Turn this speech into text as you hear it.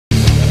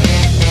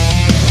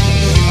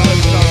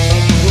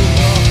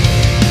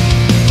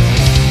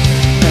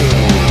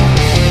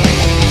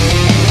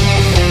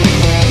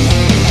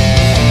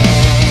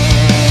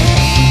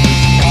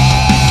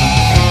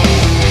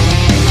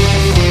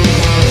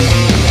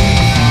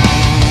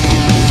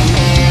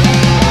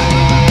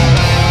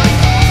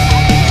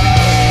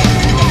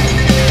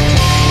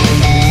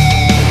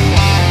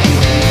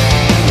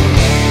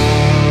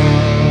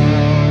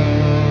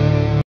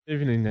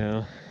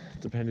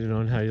depending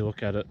on how you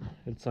look at it.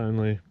 It's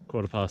only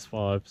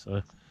 5:15,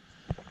 so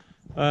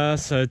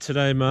so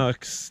today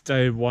marks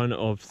day 1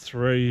 of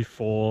 3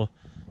 for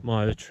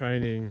my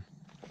training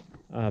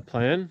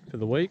plan for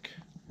the week.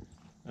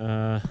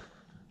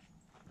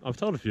 I've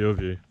told a few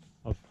of you.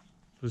 I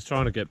was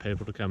trying to get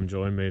people to come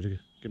join me to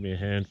give me a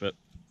hand, but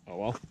oh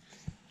well.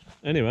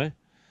 Anyway,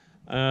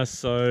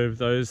 so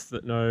those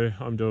that know,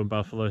 I'm doing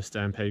Buffalo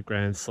Stampede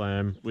Grand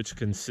Slam, which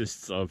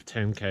consists of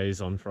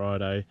 10Ks on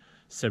Friday,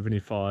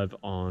 75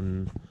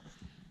 on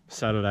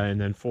Saturday, and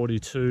then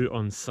 42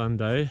 on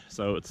Sunday.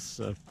 So it's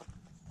a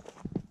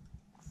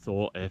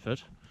thought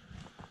effort.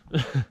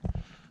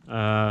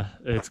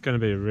 It's going to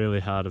be a really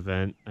hard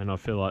event, and I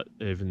feel like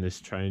even this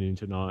training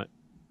tonight,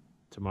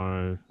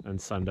 tomorrow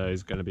and Sunday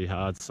is going to be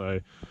hard. So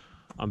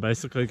I'm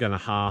basically going to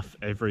half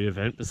every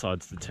event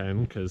besides the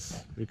 10,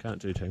 because we can't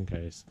do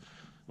 10Ks.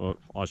 Well,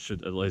 I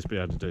should at least be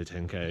able to do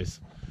 10Ks.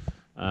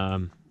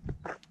 I'm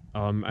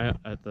out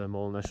at the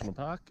Mall National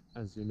Park,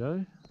 as you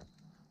know.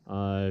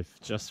 I've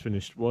just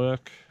finished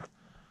work.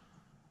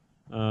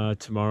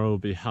 Tomorrow will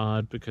be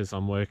hard because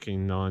I'm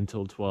working 9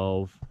 till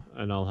 12,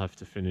 and I'll have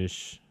to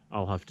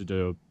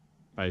do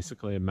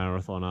basically a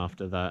marathon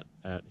after that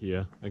out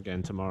here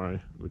again tomorrow,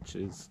 which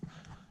is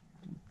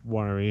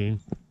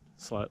worrying,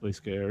 slightly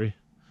scary.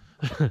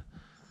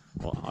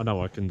 Well, I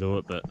know I can do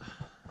it, but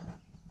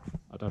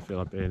I don't feel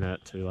like being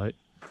out too late.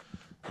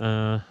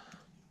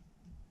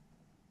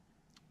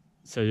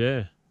 So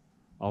yeah,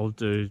 I'll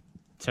do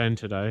 10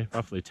 today,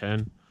 roughly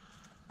 10.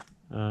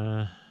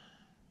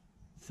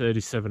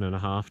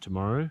 37.5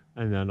 tomorrow,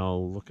 and then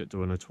I'll look at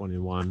doing a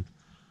 21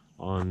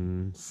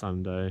 on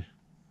Sunday.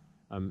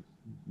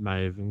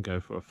 May even go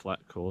for a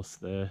flat course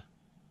there.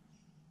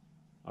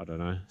 I don't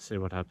know, see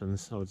what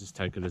happens. I'll just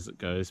take it as it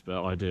goes,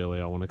 but ideally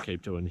I want to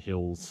keep doing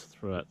hills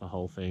throughout the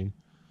whole thing.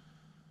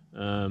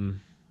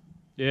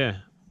 Yeah,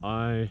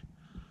 I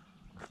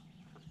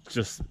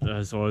just,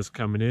 as I was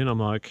coming in, I'm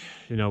like,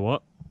 you know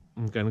what,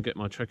 I'm going to get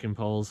my trekking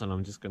poles and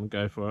I'm just going to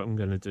go for it. I'm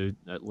going to do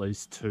at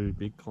least 2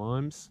 big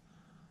climbs,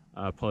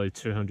 probably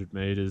 200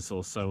 meters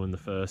or so in the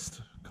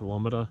first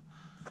kilometer.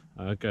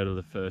 Go to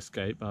the first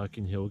gate,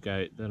 Barking Hill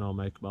Gate, then I'll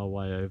make my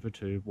way over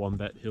to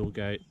Wombat Hill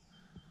Gate,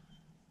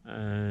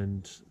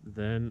 and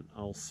then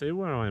I'll see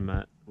where I'm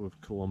at with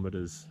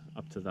kilometers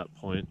up to that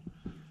point,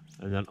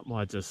 and then I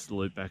might just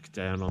loop back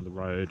down on the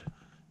road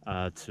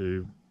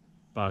to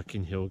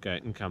Barking Hill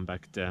Gate and come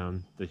back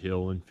down the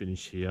hill and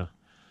finish here.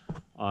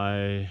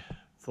 I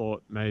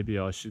thought maybe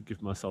I should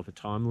give myself a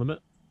time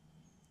limit,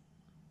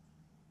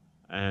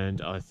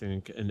 and I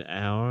think an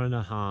hour and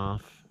a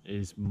half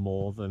is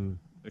more than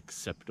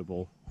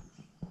acceptable.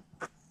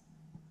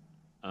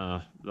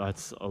 I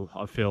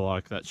feel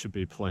like that should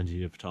be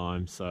plenty of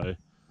time, so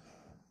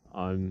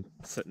I'm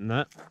setting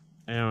that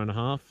hour and a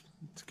half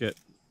to get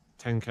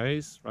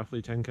 10Ks,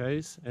 roughly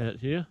 10Ks out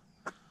here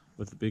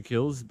with the big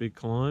hills, the big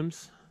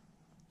climbs.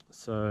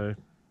 So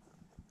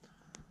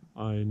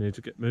I need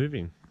to get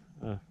moving.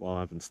 Well, I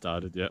haven't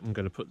started yet. I'm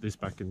going to put this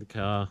back in the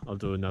car. I'll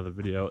do another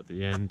video at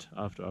the end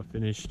after I've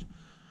finished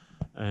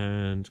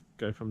and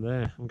go from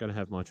there. I'm going to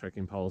have my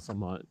trekking poles. I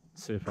might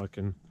see if I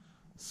can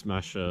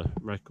smash a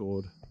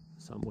record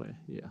somewhere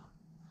here.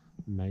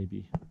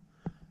 Maybe.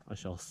 I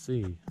shall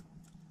see.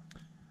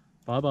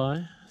 Bye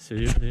bye. See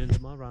you at the end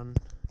of my run.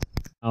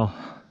 Oh,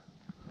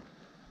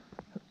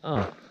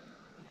 at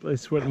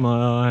least sweat in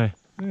my eye.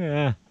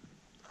 Yeah.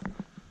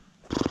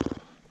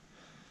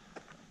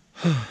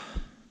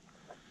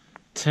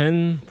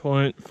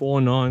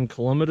 10.49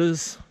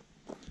 kilometers,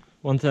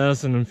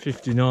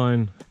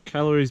 1,059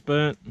 calories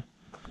burnt,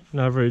 an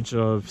average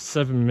of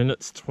 7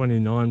 minutes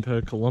 29 per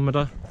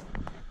kilometer,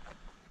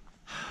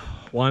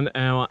 1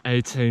 hour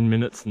 18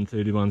 minutes and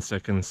 31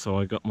 seconds, so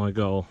I got my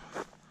goal.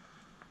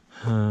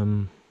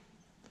 If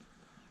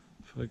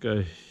I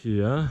go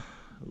here,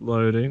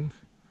 loading,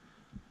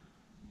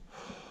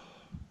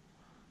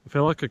 I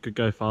feel like I could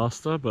go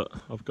faster, but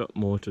I've got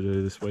more to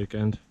do this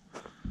weekend.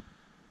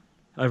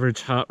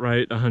 Average heart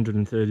rate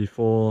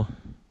 134,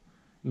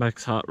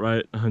 max heart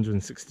rate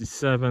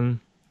 167,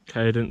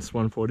 cadence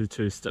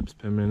 142 steps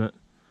per minute,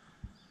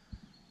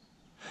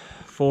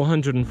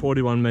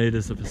 441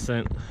 meters of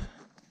ascent.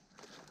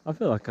 I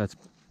feel like that's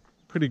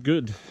pretty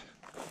good.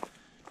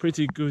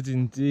 Pretty good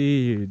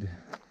indeed.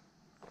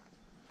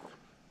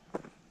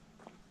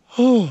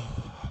 Oh,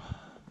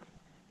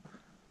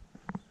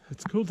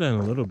 it's cooled down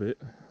a little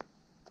bit,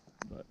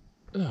 but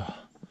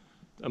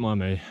don't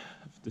mind me.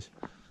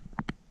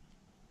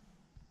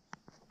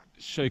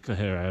 Shake the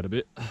hair out a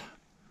bit.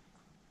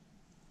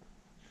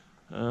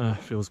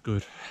 Feels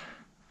good.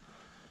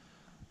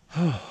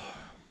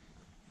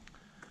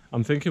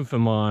 I'm thinking for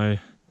my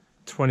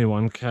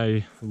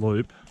 21K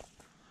loop,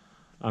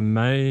 I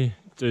may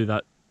do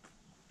that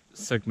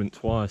segment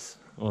twice,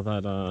 or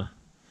that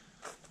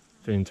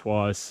thing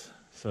twice.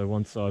 So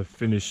once I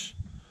finish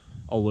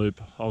a loop,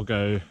 I'll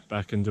go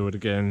back and do it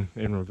again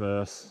in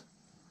reverse.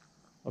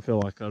 I feel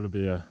like that'll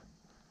be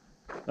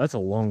that's a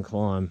long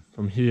climb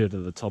from here to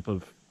the top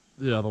of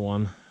the other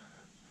one.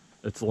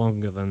 It's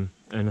longer than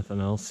anything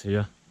else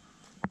here.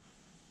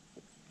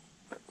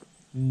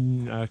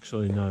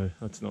 Actually, no,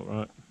 that's not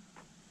right.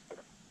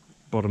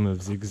 Bottom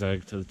of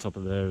zigzag to the top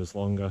of there is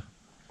longer.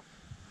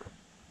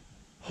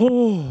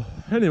 Oh,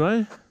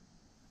 anyway,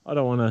 I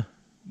don't want to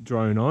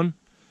drone on.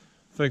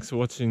 Thanks for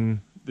watching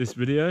this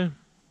video.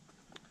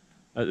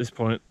 At this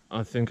point,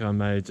 I think I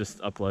may just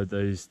upload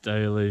these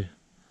daily,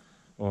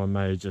 or I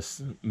may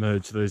just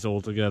merge these all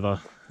together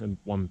in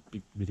one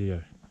big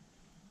video.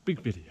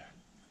 Big video.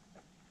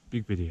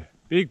 Big video.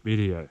 Big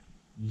video.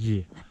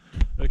 Yeah.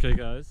 Okay,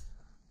 guys.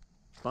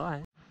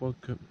 Bye.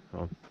 Welcome.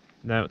 Oh,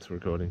 now it's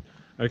recording.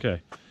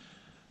 Okay.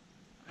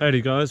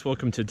 Howdy, guys.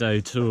 Welcome to day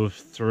 2 of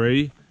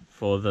 3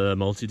 for the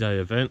multi-day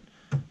event.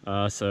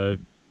 So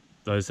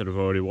those that have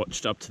already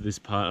watched up to this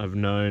part have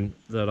known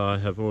that I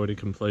have already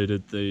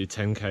completed the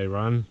 10k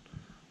run.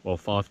 Well,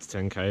 5 to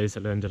 10k's.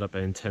 It ended up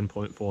being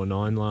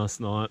 10.49 last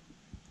night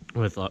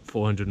with like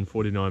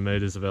 449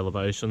 meters of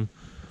elevation.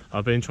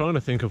 I've been trying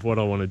to think of what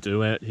I want to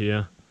do out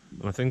here,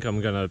 and I think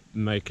I'm going to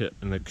make it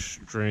an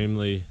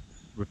extremely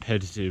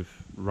repetitive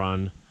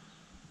run,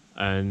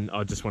 and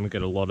I just want to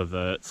get a lot of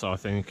vert. So I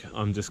think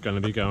I'm just going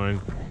to be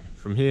going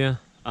from here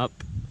up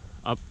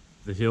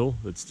the hill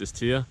that's just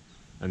here,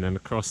 and then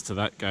across to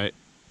that gate,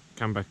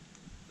 come back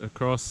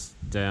across,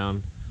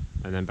 down,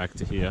 and then back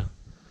to here.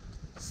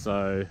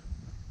 So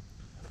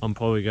I'm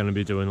probably going to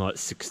be doing like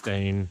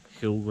 16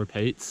 hill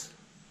repeats.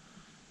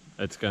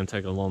 It's going to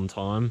take a long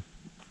time.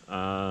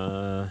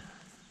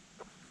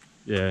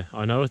 Yeah,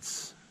 I know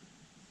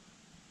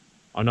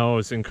I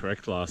was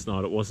incorrect last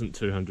night. It wasn't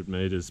 200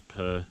 meters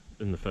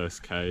in the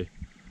first K.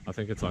 I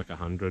think it's like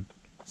 100.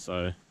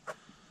 So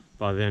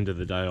by the end of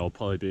the day, I'll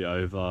probably be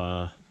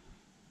over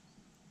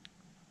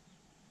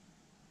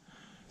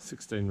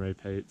 16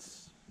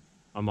 repeats.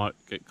 I might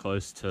get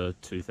close to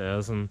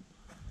 2,000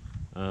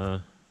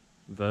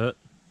 vert.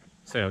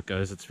 See how it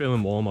goes. It's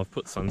feeling warm. I've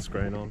put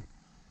sunscreen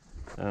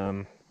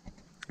on.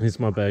 Here's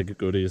my bag of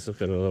goodies. I've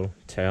got a little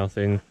towel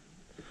thing.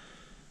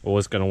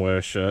 Always going to wear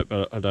a shirt,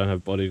 but I don't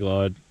have body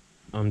glide.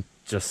 I'm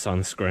just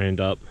sunscreened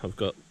up. I've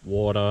got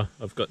water.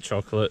 I've got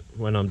chocolate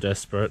when I'm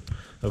desperate.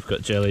 I've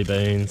got jelly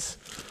beans.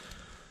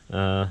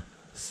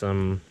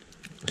 Some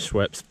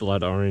Schweppes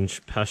blood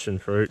orange passion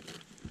fruit.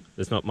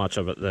 There's not much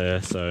of it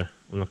there, so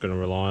I'm not going to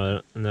rely on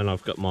it. And then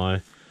I've got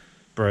my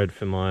bread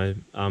for my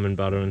almond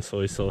butter and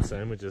soy sauce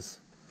sandwiches.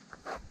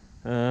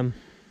 I'm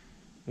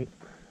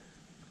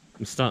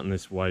starting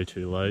this way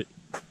too late.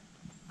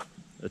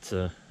 It's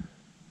a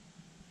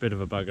bit of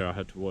a bugger. I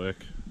had to work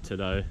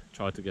today,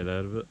 tried to get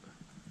out of it.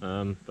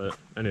 But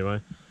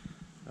anyway,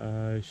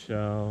 I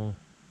shall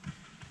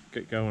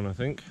get going, I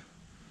think.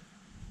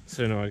 The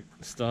sooner I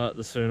start,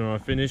 the sooner I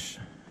finish.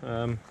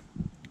 I'm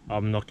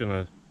not going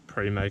to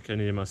pre-make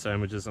any of my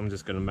sandwiches. I'm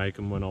just going to make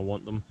them when I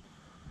want them.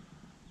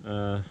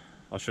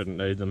 I shouldn't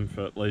need them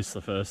for at least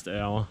the first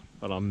hour,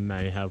 but I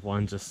may have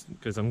one just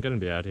because I'm going to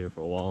be out here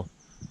for a while.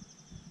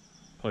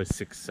 Probably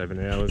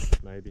 6-7 hours,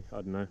 maybe. I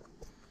don't know.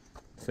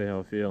 See how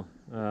I feel.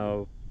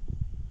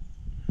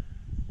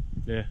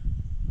 Yeah,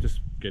 just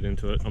get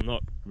into it. I'm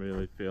not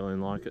really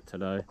feeling like it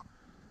today.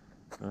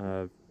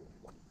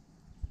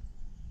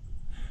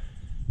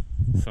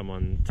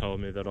 Someone told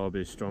me that I'll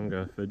be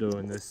stronger for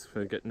doing this,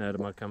 for getting out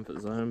of my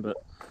comfort zone, but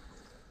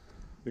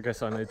I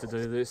guess I need to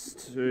do this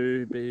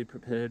to be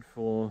prepared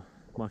for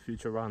my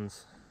future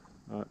runs.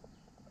 Alright,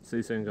 see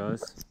you soon,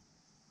 guys.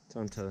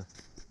 Time to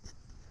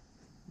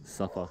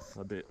suffer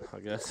a bit, I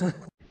guess.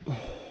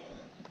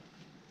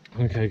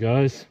 Okay,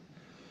 guys,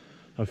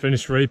 I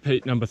finished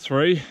repeat number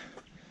 3,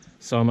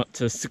 so I'm up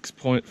to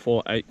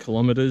 6.48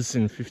 kilometers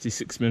in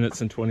 56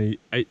 minutes and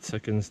 28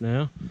 seconds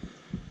now.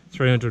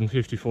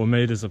 354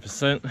 meters a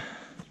percent.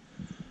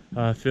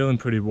 Feeling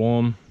pretty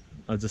warm.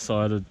 I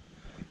decided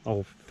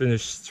I'll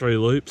finish 3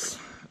 loops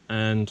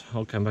and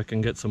I'll come back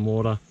and get some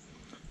water,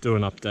 do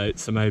an update.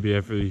 So maybe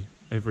every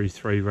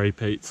 3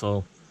 repeats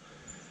I'll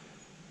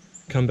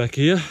come back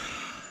here.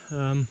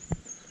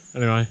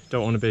 Anyway,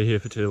 don't want to be here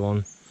for too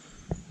long.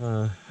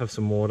 Have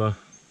some water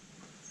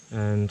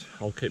and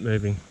I'll keep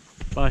moving.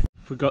 Bye.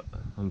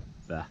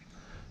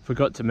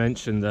 Forgot to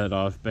mention that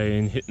I've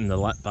been hitting the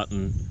lap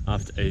button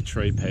after each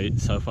repeat.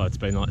 So far it's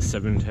been like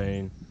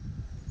 17,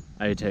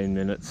 18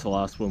 minutes. The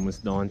last one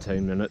was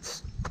 19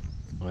 minutes.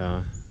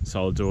 So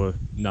I'll do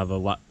another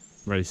lap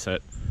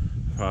reset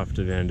for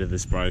after the end of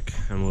this break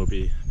and we'll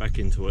be back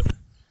into it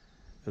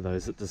for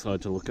those that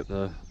decide to look at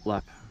the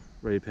lap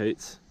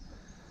repeats.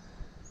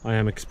 I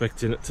am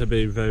expecting it to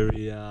be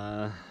very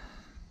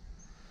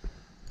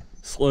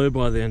slow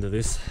by the end of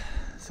this.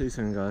 See you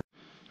soon, guys.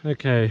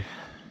 Okay,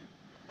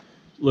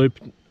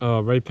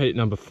 repeat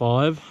number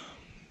 5.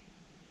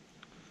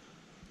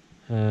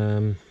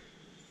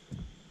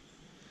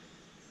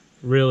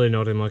 Really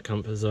not in my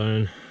comfort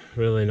zone.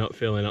 Really not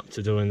feeling up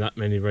to doing that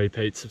many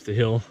repeats of the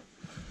hill.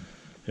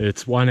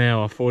 It's 1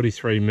 hour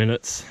 43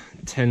 minutes,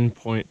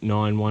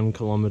 10.91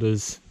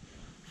 kilometers,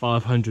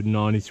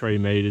 593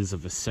 meters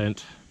of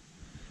ascent.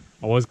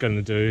 I was going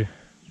to do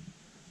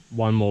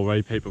one more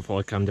repeat before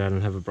I come down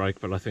and have a break,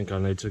 but I think I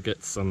need to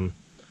get some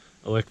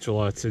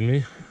electrolytes in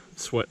me.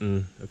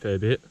 Sweating a fair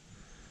bit,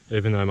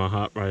 even though my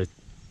heart rate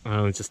I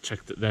only just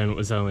checked it then, it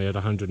was only at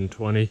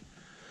 120.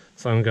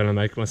 So I'm going to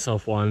make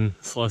myself one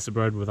slice of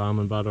bread with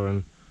almond butter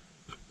and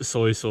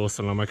soy sauce,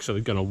 and I'm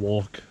actually going to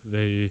walk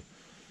the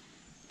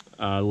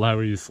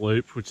Larry's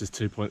Loop, which is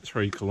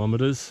 2.3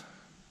 kilometers.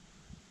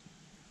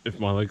 If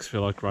my legs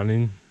feel like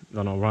running,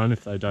 then I'll run.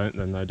 If they don't,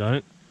 then they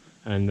don't.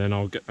 And then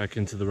I'll get back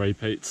into the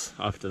repeats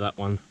after that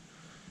one.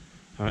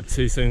 Alright,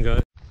 see you soon,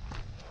 guys.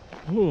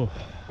 Ooh,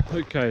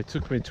 okay, it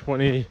took me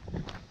 20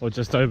 or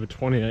just over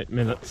 28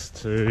 minutes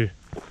to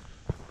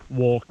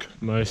walk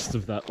most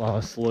of that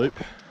last loop.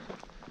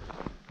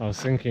 I was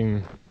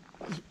thinking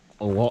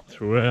a lot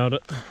throughout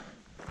it.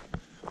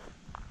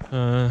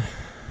 I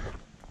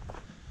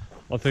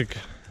think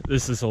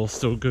this is all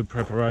still good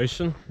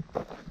preparation.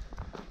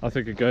 I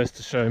think it goes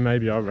to show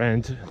maybe I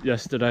ran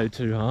yesterday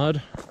too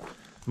hard.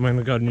 I mean,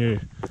 I got a new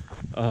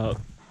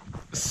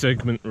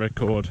segment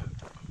record,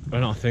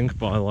 and I think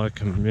by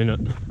like a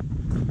minute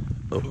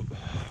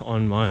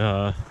on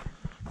my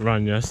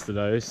run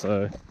yesterday,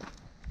 so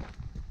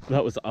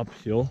that was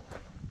uphill.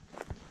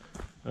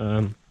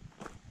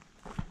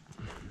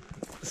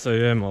 So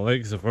yeah, my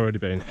legs have already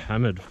been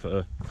hammered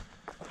for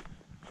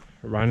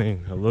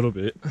running a little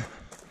bit.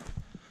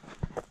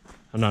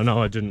 And I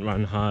know I didn't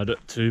run hard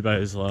at 2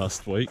 bays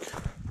last week,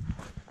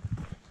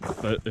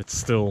 but it's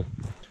still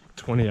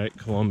 28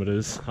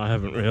 kilometers. I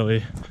haven't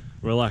really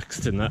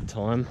relaxed in that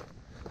time.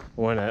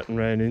 I went out and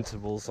ran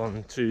intervals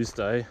on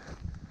Tuesday,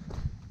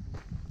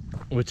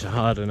 which are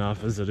hard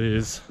enough as it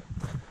is.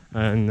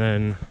 And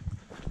then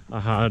I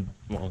had,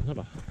 well,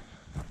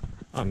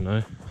 I don't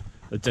know,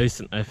 a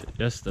decent effort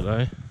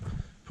yesterday,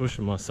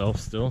 pushing myself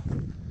still.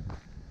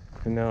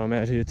 And now I'm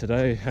out here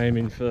today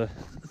aiming for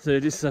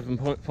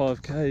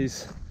 37.5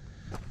 k's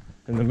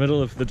in the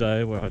middle of the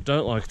day where I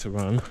don't like to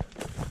run,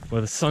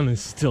 where the sun is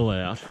still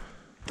out.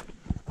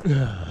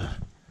 And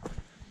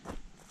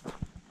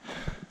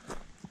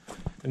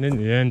in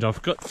the end,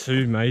 I've got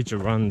 2 major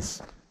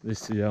runs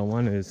this year.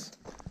 One is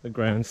the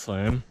Grand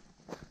Slam,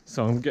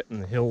 so I'm getting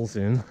the hills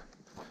in,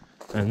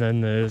 and then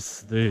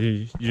there's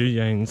the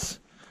Yuyan's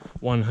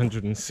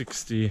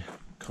 160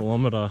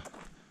 kilometer,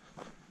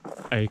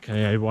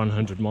 aka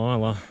 100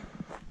 miler,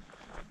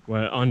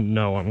 where I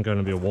know I'm going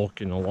to be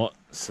walking a lot,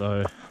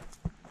 so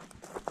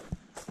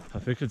I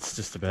think it's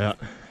just about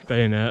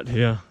being out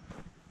here.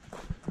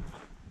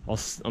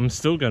 I'm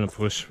still going to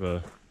push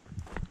for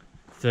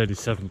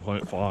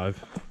 37.5.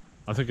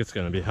 I think it's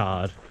going to be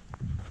hard.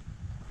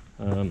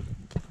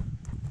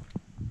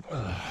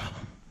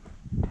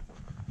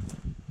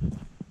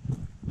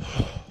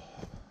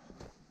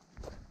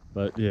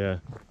 But yeah,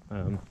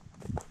 I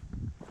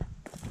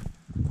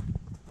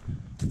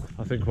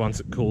think once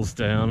it cools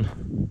down,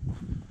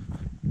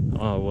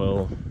 I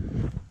will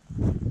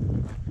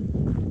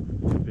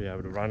be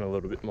able to run a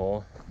little bit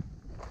more.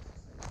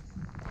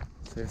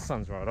 See, the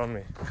sun's right on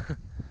me.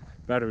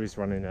 Battery's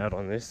running out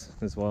on this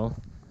as well,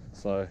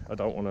 so I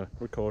don't want to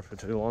record for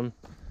too long.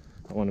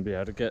 I want to be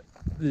able to get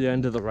the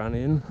end of the run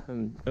in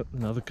and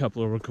another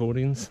couple of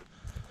recordings.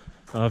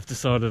 I've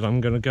decided I'm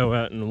going to go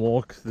out and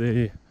walk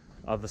the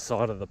other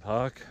side of the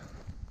park.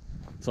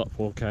 It's like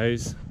 4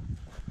 k's.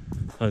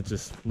 I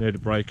just need to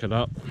break it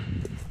up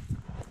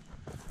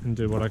and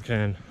do what I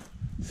can.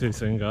 See you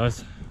soon,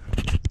 guys.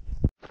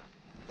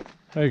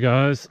 Hey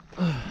guys,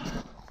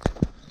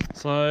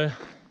 so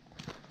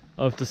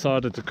I've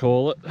decided to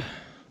call it.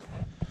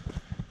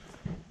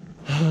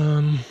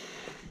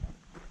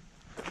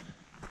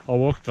 I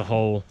walked the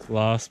whole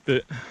last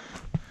bit.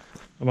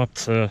 I'm up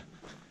to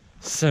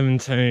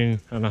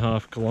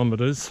 17.5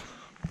 kilometers.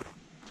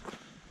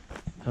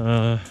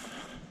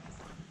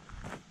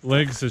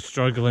 Legs are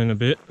struggling a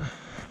bit,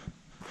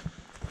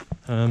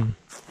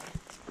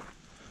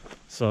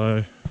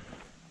 so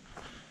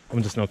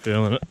I'm just not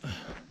feeling it.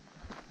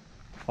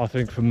 I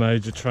think for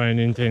major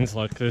training, things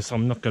like this,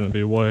 I'm not going to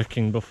be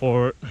working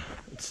before it.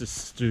 It's just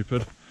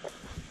stupid.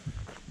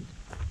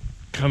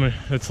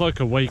 It's like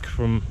a week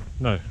from,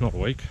 no, not a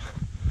week,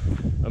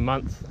 a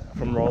month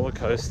from roller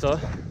coaster.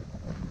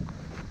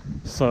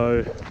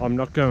 So I'm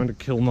not going to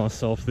kill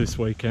myself this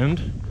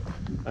weekend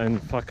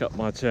and fuck up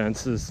my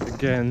chances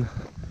again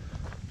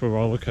for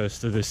roller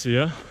coaster this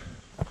year.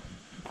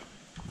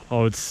 I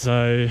would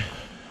say,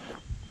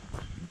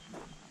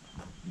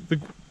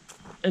 the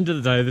end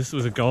of the day, this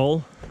was a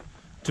goal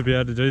to be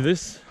able to do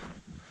this.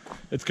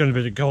 It's going to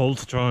be the goal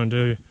to try and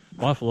do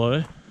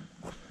Buffalo.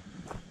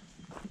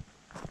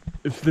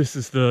 If this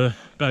is the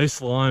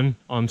baseline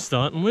I'm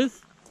starting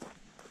with,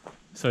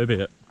 so be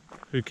it.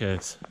 Who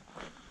cares?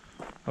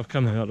 I've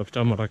come out, I've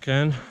done what I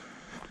can,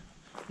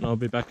 and I'll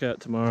be back out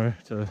tomorrow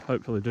to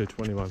hopefully do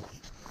 21.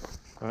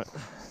 Alright,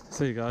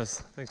 see you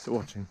guys. Thanks for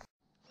watching.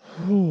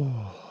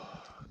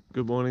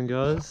 Good morning,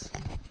 guys.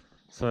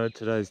 So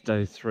today's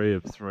day 3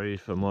 of 3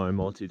 for my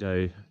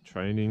multi-day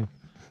training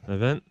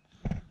event.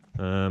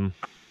 Yeah,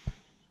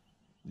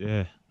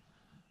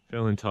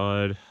 feeling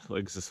tired,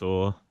 legs are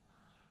sore.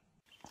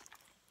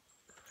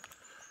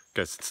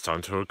 Guess it's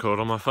time to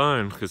record on my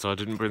phone because I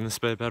didn't bring the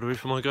spare battery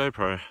for my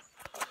GoPro.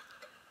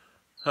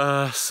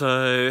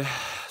 So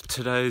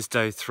Today's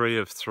day 3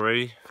 of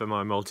 3 for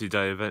my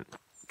multi-day event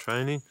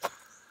training.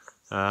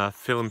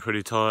 Feeling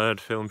pretty tired,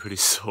 feeling pretty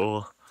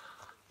sore.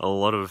 A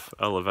lot of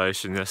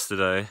elevation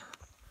yesterday,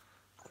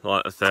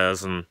 like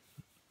 1,000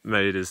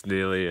 meters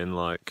nearly in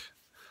like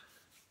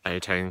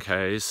 18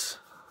 k's,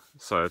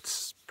 so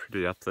it's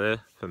pretty up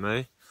there for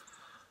me.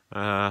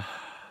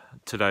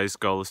 Today's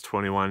goal is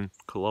 21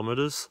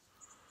 kilometers.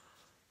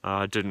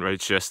 I didn't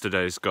reach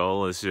yesterday's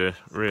goal, as you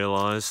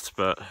realised,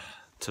 but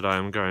today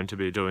I'm going to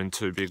be doing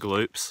 2 big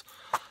loops.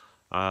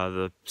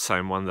 The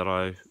same one that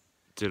I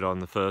did on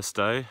the first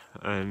day,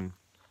 and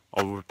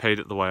I'll repeat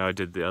it the way I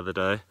did the other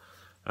day,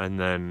 and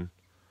then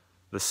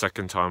the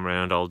second time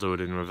round I'll do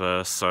it in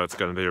reverse, so it's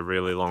going to be a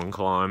really long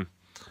climb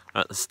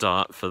at the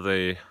start for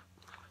the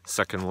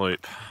second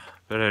loop.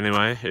 But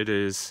anyway, it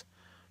is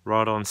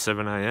right on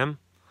 7 AM.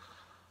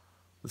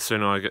 The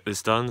sooner I get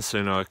this done, the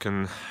sooner I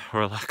can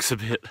relax a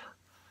bit,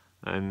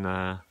 and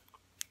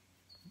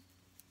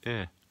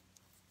yeah.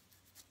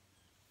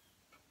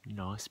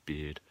 Nice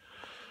beard.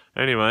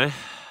 Anyway,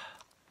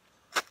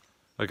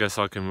 I guess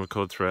I can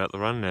record throughout the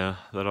run now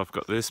that I've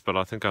got this, but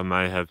I think I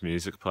may have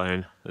music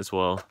playing as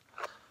well,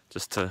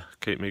 just to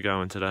keep me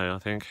going today, I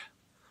think.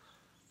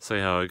 See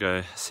how I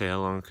go, see how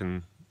long I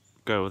can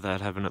go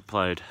without having it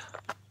played.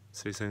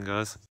 See you soon,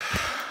 guys.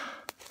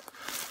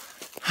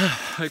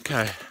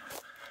 Okay.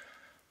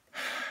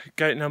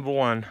 Gate number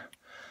 1.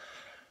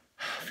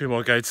 A few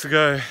more gates to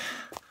go.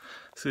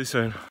 See you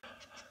soon.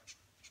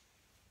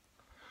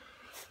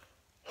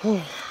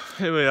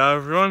 Here we are,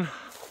 everyone.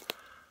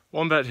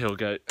 Wombat Hill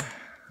Gate.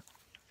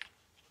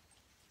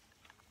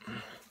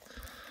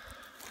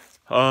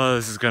 Oh,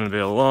 this is going to be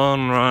a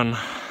long run.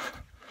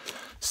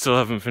 Still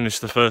haven't finished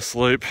the first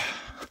loop.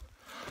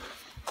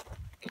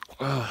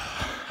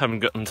 Haven't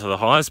gotten to the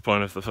highest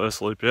point of the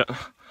first loop yet.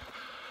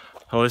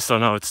 At least I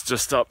know it's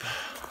just up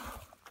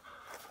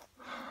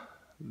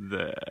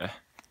there.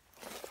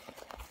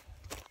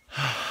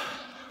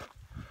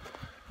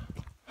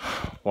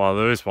 Well,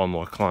 there is one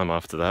more climb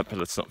after that, but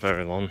it's not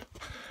very long.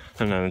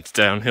 And then it's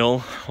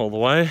downhill all the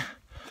way.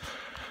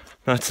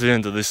 That's the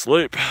end of this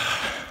loop.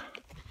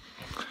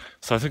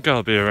 So I think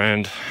I'll be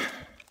around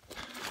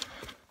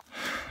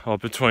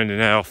between 1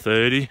 hour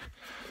 30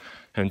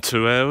 and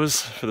 2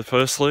 hours for the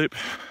first loop.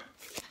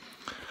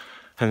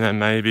 And then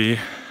maybe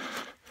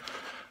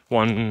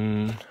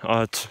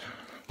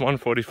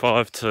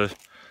 1:45 to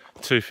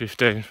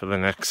 2:15 for the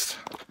next.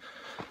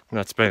 And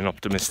that's being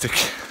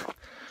optimistic.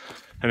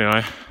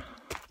 Anyway.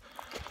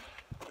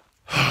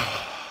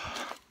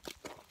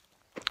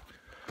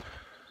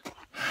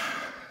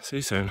 See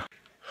you soon.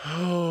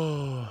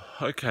 Oh,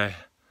 okay.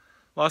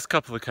 Last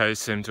couple of Ks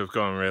seem to have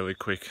gone really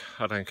quick.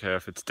 I don't care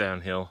if it's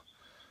downhill.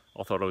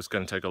 I thought it was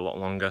going to take a lot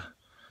longer.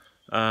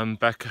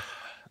 Back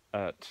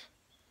at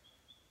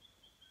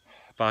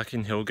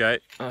Barking Hill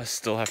Gate, I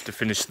still have to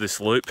finish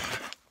this loop.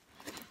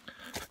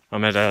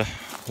 I'm at a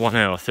 1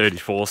 hour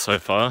 34 so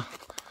far.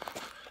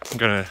 I'm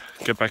gonna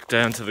get back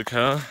down to the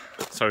car.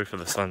 Sorry for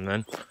the sun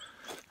then.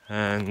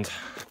 And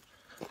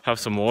have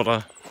some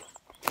water.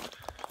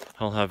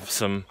 I'll have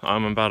some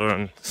almond butter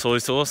and soy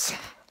sauce,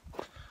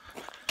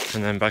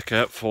 and then back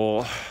out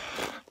for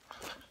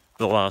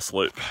the last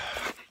loop.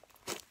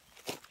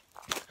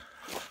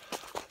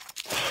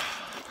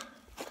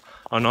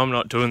 I know I'm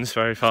not doing this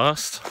very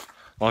fast,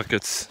 like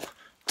it's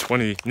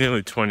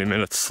nearly 20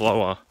 minutes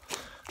slower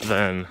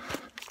than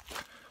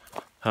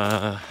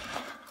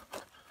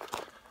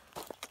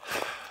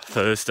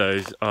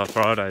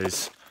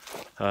Friday's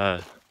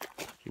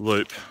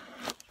loop.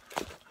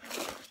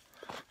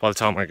 By the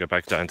time I get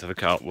back down to the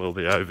car, it will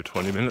be over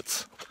 20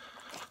 minutes.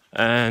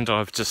 And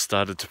I've just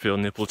started to feel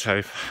nipple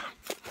chafe.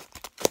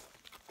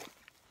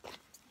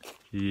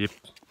 Yep.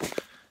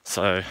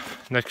 So,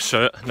 next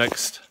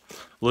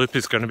loop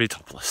is going to be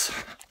topless.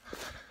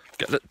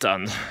 Get it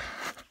done.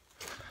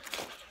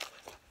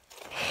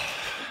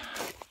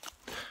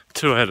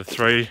 2 out of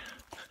 3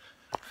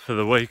 for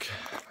the week.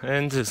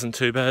 And isn't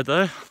too bad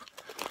though,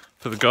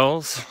 for the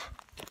goals.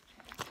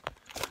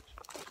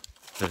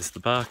 There's the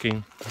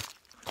barking.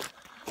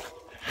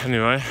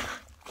 Anyway,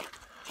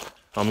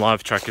 I'm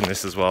live tracking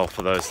this as well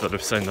for those that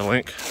have seen the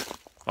link.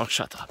 Oh,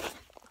 shut up.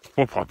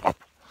 Whoop, whoop, whoop.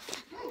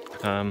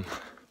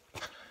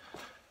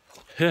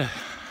 Yeah.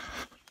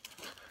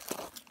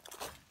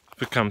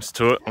 If it comes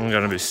to it, I'm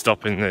going to be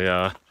stopping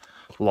the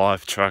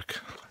live track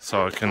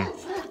so I can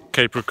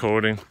keep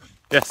recording.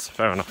 Yes,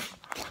 fair enough.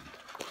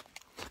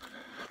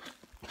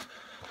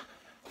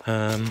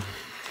 I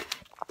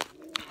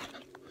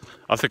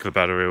think the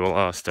battery will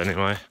last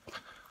anyway.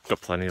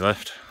 Got plenty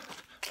left.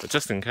 But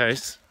just in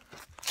case,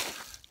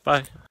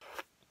 bye.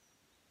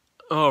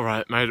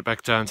 Alright, made it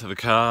back down to the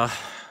car.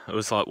 It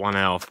was like 1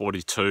 hour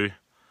 42,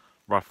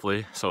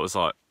 roughly, so it was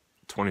like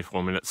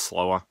 24 minutes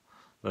slower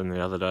than the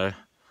other day.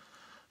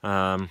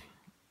 I've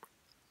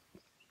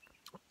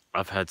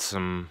had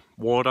some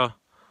water.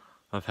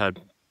 I've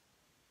had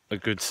a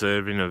good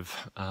serving of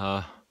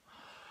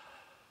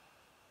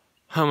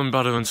almond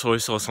butter and soy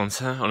sauce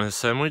on a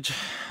sandwich,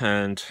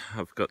 and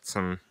I've got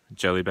some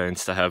jelly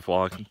beans to have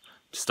while I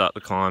start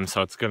the climb,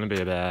 so it's going to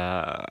be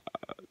about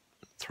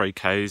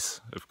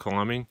 3k's of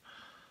climbing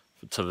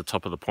to the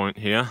top of the point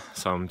here.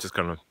 So I'm just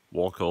going to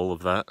walk all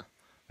of that,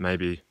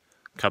 maybe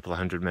a couple of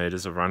 100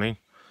 meters of running,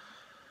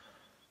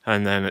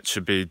 and then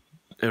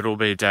it'll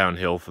be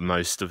downhill for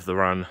most of the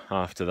run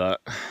after that,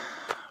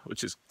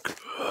 which is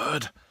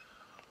good.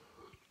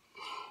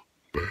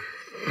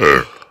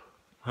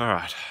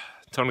 Alright,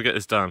 time to get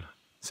this done.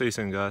 See you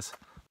soon, guys.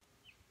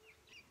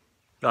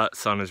 That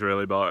sun is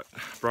really bright.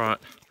 Alright,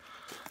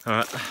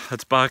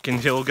 that's Barking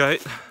Hill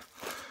Gate.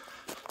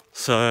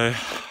 So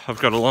I've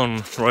got a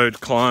long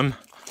road climb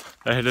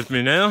ahead of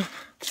me now.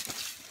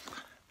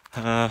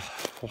 A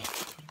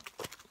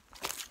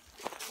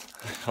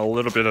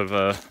little bit of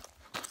a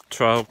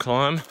trail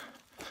climb,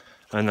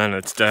 and then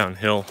it's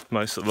downhill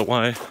most of the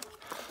way.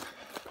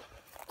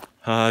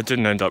 I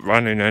didn't end up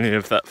running any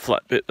of that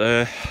flat bit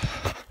there.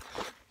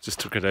 Just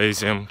took it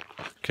easy. I'm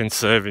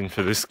conserving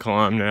for this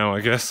climb now,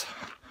 I guess.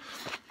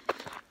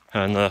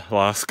 And the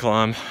last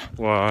climb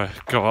where I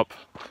go up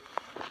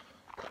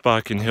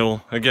Barking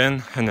Hill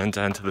again and then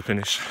down to the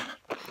finish.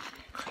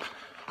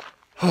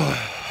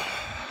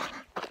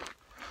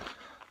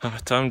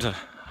 Time to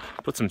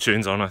put some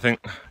tunes on, I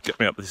think. Get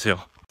me up this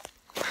hill.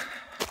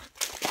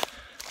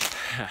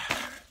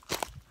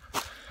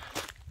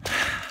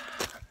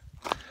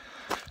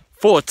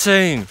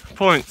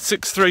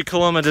 14.63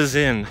 kilometers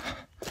in.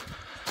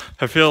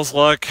 It feels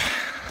like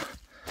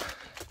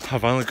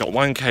I've only got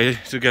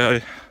 1k to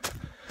go.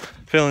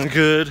 Feeling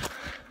good.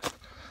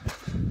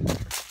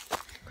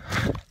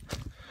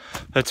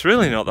 It's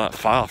really not that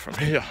far from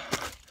here.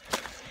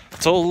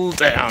 It's all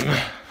down,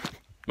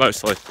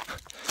 mostly.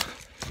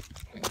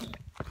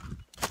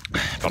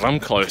 But I'm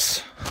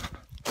close.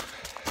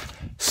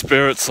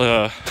 Spirits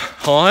are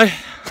high.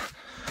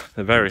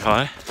 They're very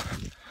high.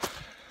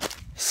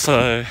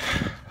 So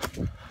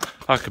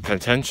I could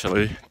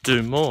potentially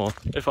do more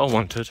if I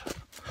wanted.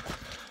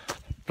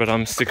 But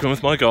I'm sticking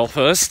with my goal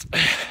first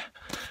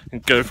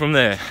and go from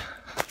there.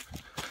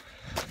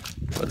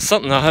 It's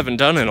something I haven't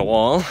done in a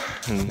while,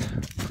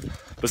 and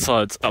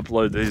besides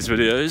upload these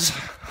videos,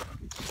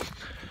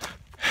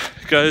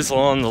 it goes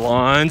along the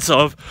lines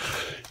of,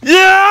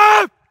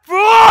 yeah,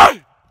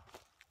 boy!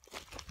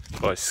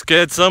 I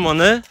scared someone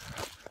there,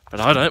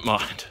 but I don't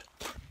mind.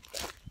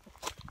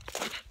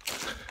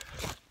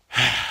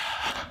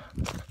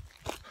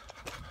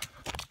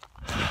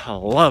 I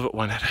love it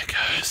when it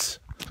echoes.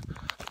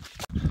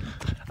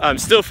 I'm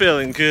still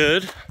feeling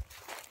good.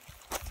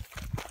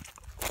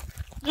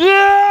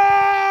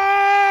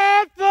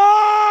 Yeah,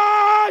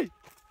 boy!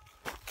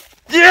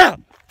 Yeah!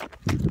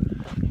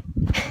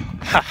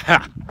 Ha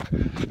ha!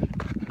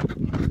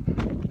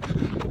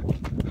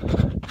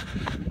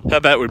 How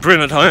about we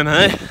bring it home,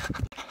 eh?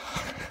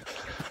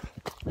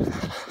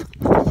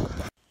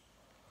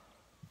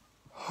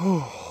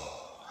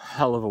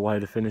 Hell of a way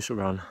to finish a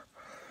run.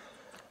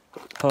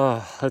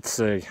 Oh, let's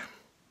see.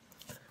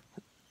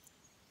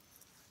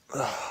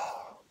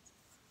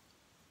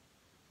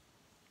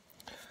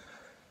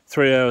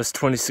 3 hours,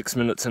 26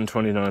 minutes and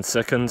 29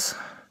 seconds.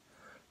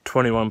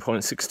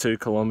 21.62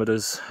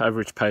 kilometers.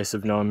 Average pace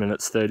of 9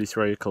 minutes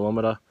 33 a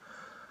kilometer.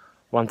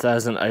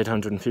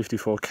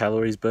 1,854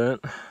 calories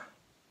burnt.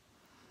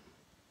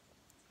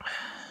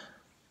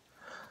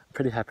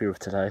 Pretty happy with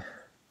today.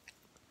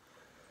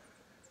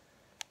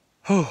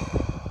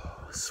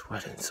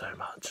 Sweating so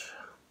much.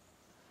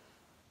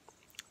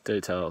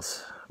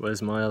 Details.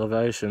 Where's my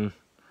elevation?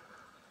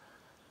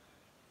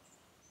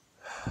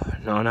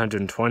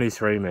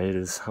 923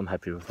 meters. I'm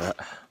happy with that.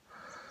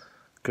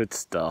 Good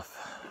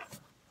stuff.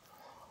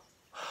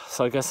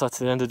 So I guess that's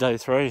the end of day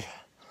 3.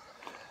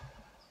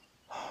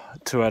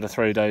 2 out of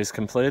 3 days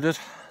completed.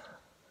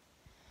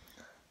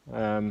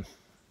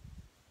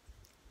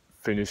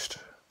 Finished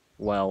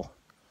well.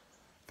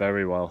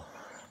 Very well.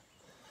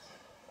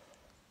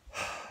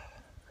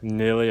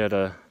 Nearly at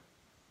a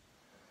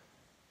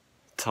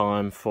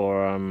time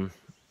for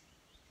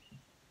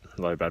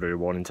low battery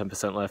warning,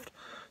 10% left.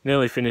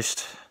 Nearly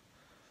finished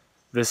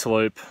this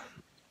loop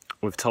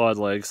with tired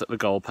legs at the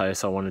goal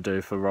pace I want to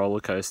do for roller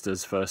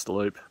coasters first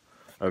loop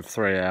of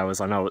 3 hours.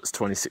 I know it's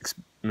 26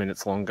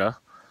 minutes longer,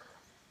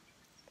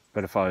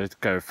 but if I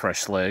go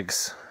fresh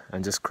legs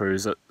and just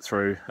cruise it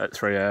through at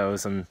 3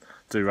 hours and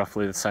do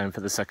roughly the same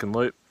for the second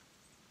loop,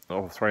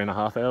 or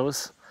 3.5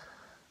 hours,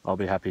 I'll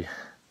be happy.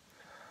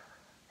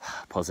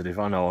 Positive.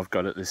 I know I've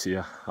got it this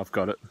year. I've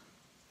got it.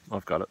 I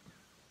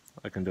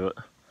can do it.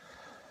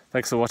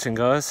 Thanks for watching,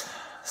 guys.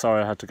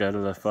 Sorry I had to go to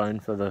the phone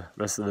for the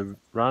rest of the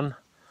run.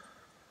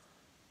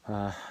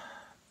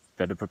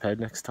 Better prepared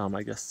next time,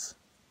 I guess.